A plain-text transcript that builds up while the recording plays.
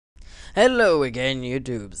Hello again,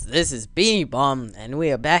 YouTubes. This is BeenieBomb, and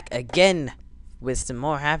we are back again with some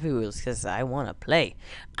more Happy Wheels because I want to play.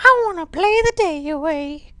 I want to play the day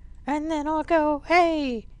away, and then I'll go,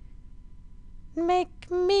 hey,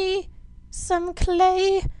 make me some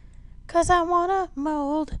clay, because I want to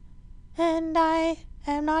mold, and I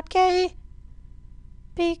am not gay,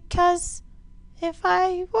 because if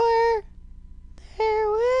I were,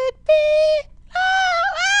 there would be...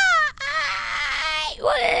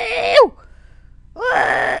 Woo!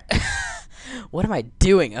 What am I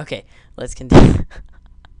doing? Okay, let's continue.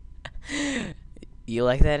 You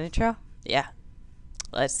like that intro? Yeah.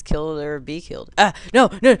 Let's kill or be killed. No.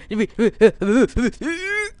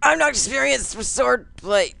 I'm not experienced with sword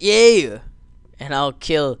play. Yeah. And I'll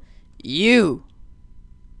kill you.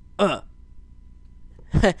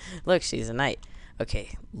 Look, she's a knight.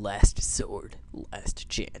 Okay, last sword, last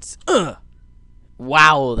chance.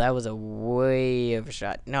 Wow, that was a way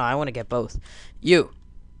overshot. No, I want to get both. You.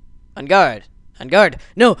 On guard. On guard.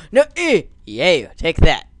 No. Yeah, take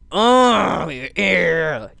that. Oh, your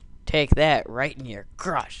ear. Take that right in your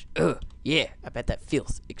crotch. Yeah, I bet that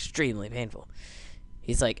feels extremely painful.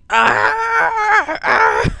 He's like, Alright,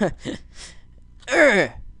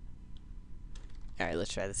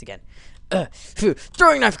 let's try this again.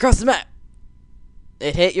 Throwing knife across the map.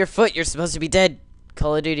 It hit your foot. You're supposed to be dead.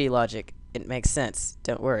 Call of Duty logic. It makes sense.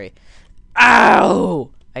 Don't worry.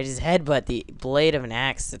 Ow! I just headbutt the blade of an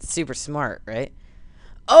axe. That's super smart, right?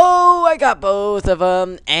 Oh, I got both of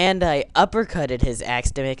them. And I uppercutted his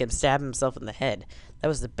axe to make him stab himself in the head. That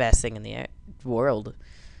was the best thing in the world.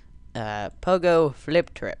 Pogo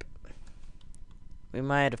Flip Trip. We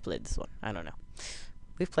might have played this one. I don't know.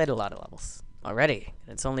 We've played a lot of levels already.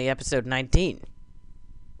 It's only episode 19.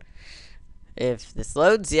 If this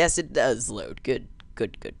loads, yes, it does load. Good.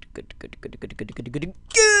 Good.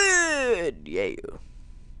 Yeah.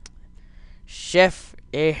 Chef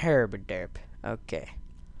a herb-derp. Okay.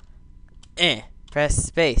 Press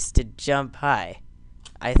space to jump high.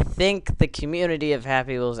 I think the community of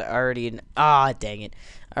Happy Wheels already... dang it.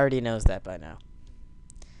 Already knows that by now.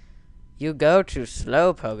 You go too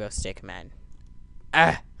slow, Pogo Stick Man.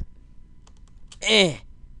 Alright.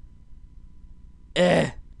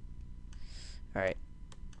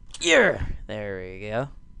 Yeah. There we go.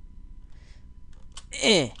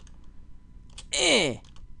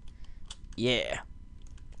 Yeah.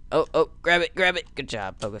 Oh, grab it. Good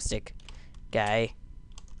job, Pogo Stick guy.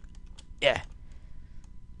 Yeah.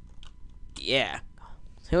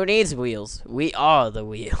 Who needs wheels? We are the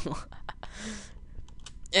wheel.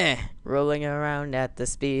 Rolling around at the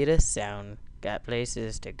speed of sound. Got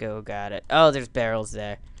places to go, got it. Oh, there's barrels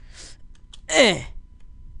there.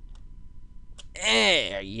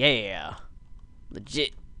 Yeah.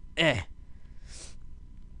 Legit.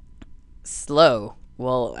 Slow.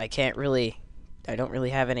 Well, I don't really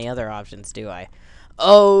have any other options, do I?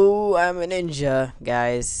 Oh, I'm a ninja,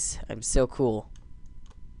 guys. I'm so cool.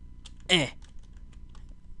 Yeah.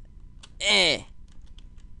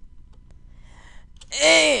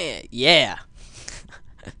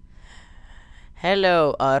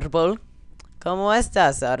 Hello, Arbol. ¿Cómo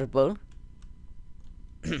estás, Arbol?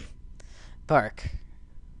 Park.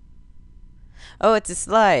 Oh, it's a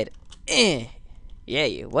slide. Yeah,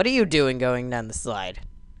 you. What are you doing going down the slide?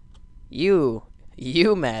 You,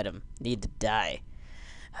 madam, need to die.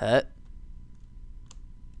 Huh?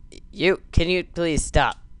 Can you please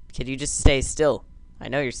stop? Can you just stay still? I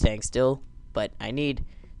know you're staying still, but I need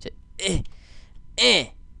to...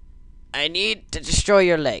 I need to destroy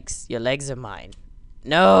your legs. Your legs are mine.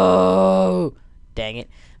 No! Dang it.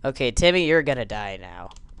 Okay, Timmy, you're gonna die now.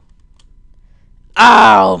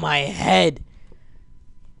 Ow, my head!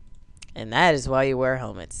 And that is why you wear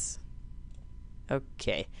helmets.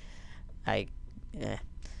 Okay.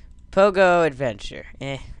 Pogo Adventure.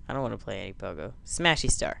 I don't want to play any Pogo.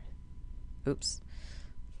 Smashy Star. Oops.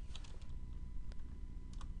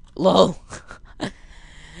 LOL.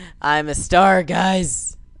 I'm a star,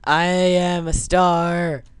 guys. I am a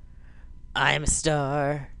star. I'm a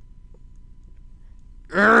star.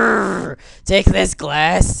 Urgh. Take this,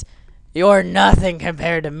 glass. You're nothing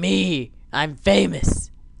compared to me. I'm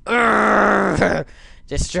famous. Urgh.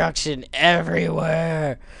 Destruction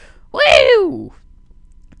everywhere. Woo!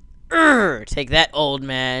 Urgh. Take that, old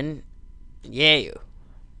man. Yeah.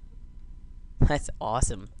 That's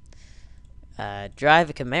awesome. Drive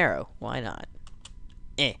a Camaro. Why not?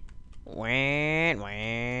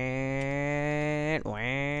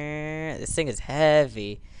 This thing is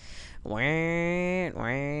heavy. Woo!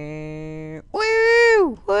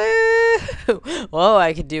 Whoa,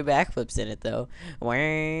 I could do backflips in it, though.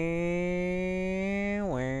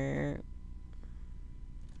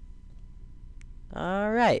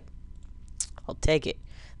 Alright. I'll take it.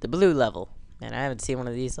 The blue level. Man, I haven't seen one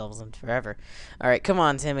of these levels in forever. Alright, come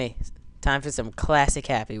on, Timmy. Time for some classic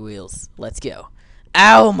Happy Wheels. Let's go.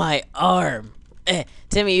 Ow, my arm!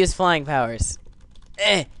 Timmy, use flying powers.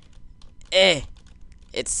 It's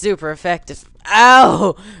super effective.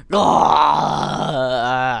 Ow!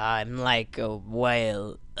 I'm like a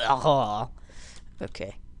whale.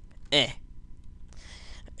 Okay.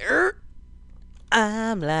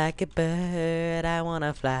 I'm like a bird. I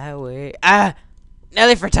wanna fly away.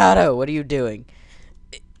 Nelly Furtado, what are you doing?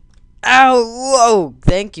 Ow! Whoa!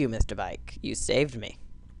 Thank you, Mr. Bike. You saved me.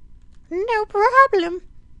 No problem.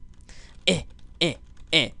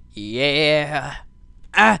 Yeah.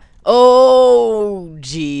 Oh,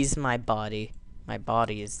 jeez, my body. My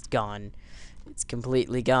body is gone. It's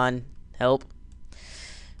completely gone. Help.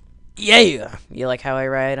 Yeah. You like how I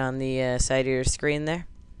ride on the side of your screen there?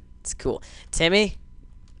 It's cool. Timmy?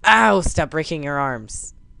 Ow, stop breaking your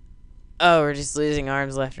arms. Oh, we're just losing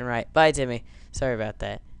arms left and right. Bye, Timmy. Sorry about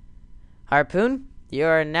that. Harpoon, you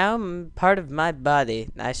are now part of my body.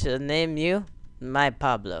 I shall name you my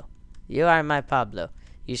Pablo. You are my Pablo.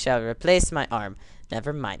 You shall replace my arm.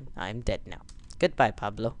 Never mind, I'm dead now. Goodbye,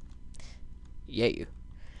 Pablo. Yeah.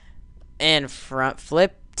 And front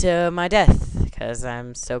flip to my death, because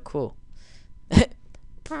I'm so cool.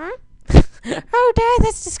 Oh, Dad,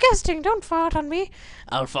 that's disgusting. Don't fart on me.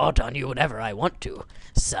 I'll fart on you whenever I want to,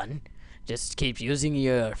 son. Just keep using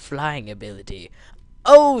your flying ability.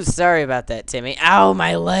 Oh, sorry about that, Timmy. Ow,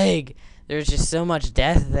 my leg. There's just so much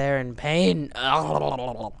death there and pain.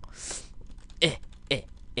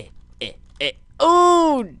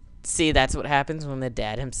 Oh, see, that's what happens when the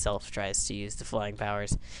dad himself tries to use the flying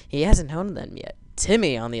powers. He hasn't honed them yet.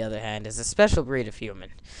 Timmy, on the other hand, is a special breed of human.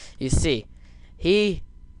 You see, his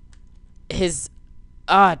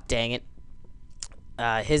blood,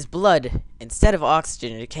 instead of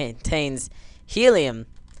oxygen, it contains helium,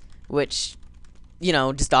 which, you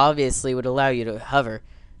know, just obviously would allow you to hover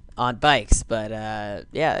on bikes, but,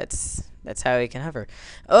 yeah, that's how he can hover.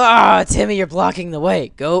 Ah, Timmy, you're blocking the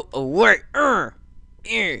way. Go away.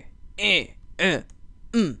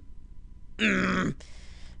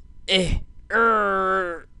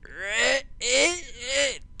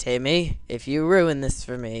 Timmy, if you ruin this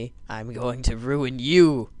for me, I'm going to ruin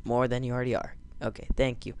you more than you already are. Okay,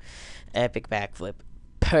 thank you. Epic backflip.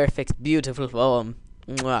 Perfect, beautiful form.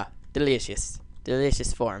 Mwah. Delicious.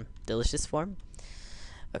 Delicious form. Delicious form?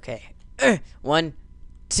 Okay. 1,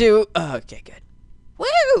 2. Oh, okay, good.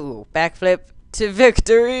 Woo! Backflip to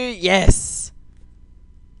victory. Yes.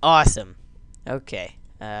 Awesome. Okay.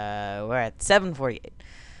 We're at 7:48.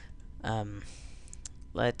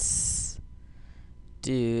 Let's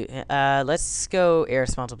go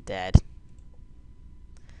irresponsible dad.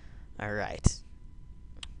 All right.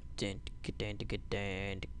 Loading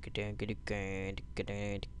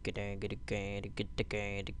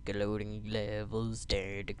levels.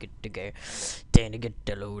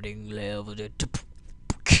 Loading levels.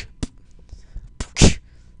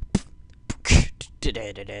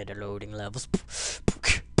 Loading levels.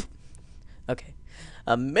 Okay.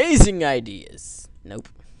 Amazing ideas. Nope.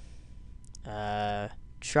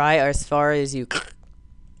 Try as far as you.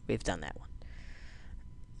 We've done that one.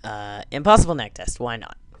 Impossible neck test. Why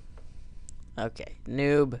not? Okay.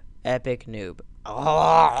 Noob. Epic noob.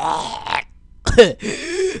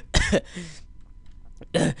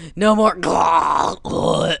 No more.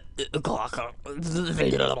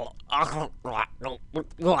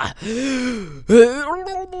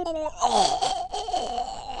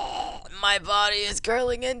 My body is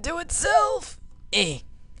curling into itself.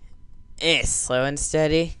 Slow and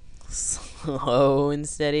steady. Slow and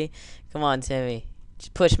steady. Come on, Timmy.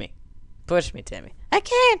 Just push me. Push me, Timmy. I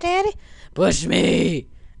can't, Daddy. Push me.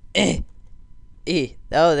 Oh,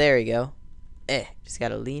 there we go. Just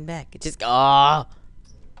gotta lean back. It just. Oh.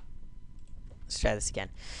 Let's try this again.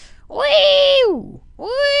 Woo!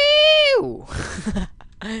 Woo!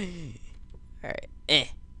 Alright.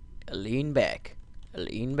 Lean back.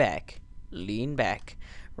 Lean back. Lean back.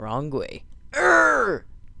 Wrong way. A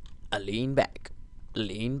lean back.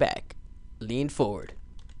 Lean back. Lean forward.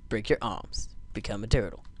 Break your arms. Become a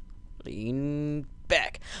turtle. Lean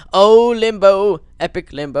back. Oh, limbo.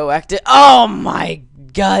 Epic limbo acted. Oh, my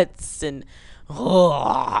guts. And.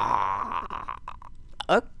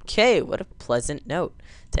 Okay, what a pleasant note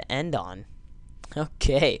to end on.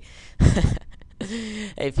 Okay.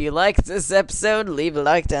 If you liked this episode, leave a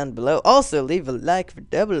like down below. Also, leave a like for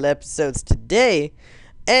double episodes today.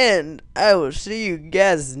 And I will see you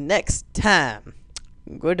guys next time.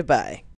 Goodbye.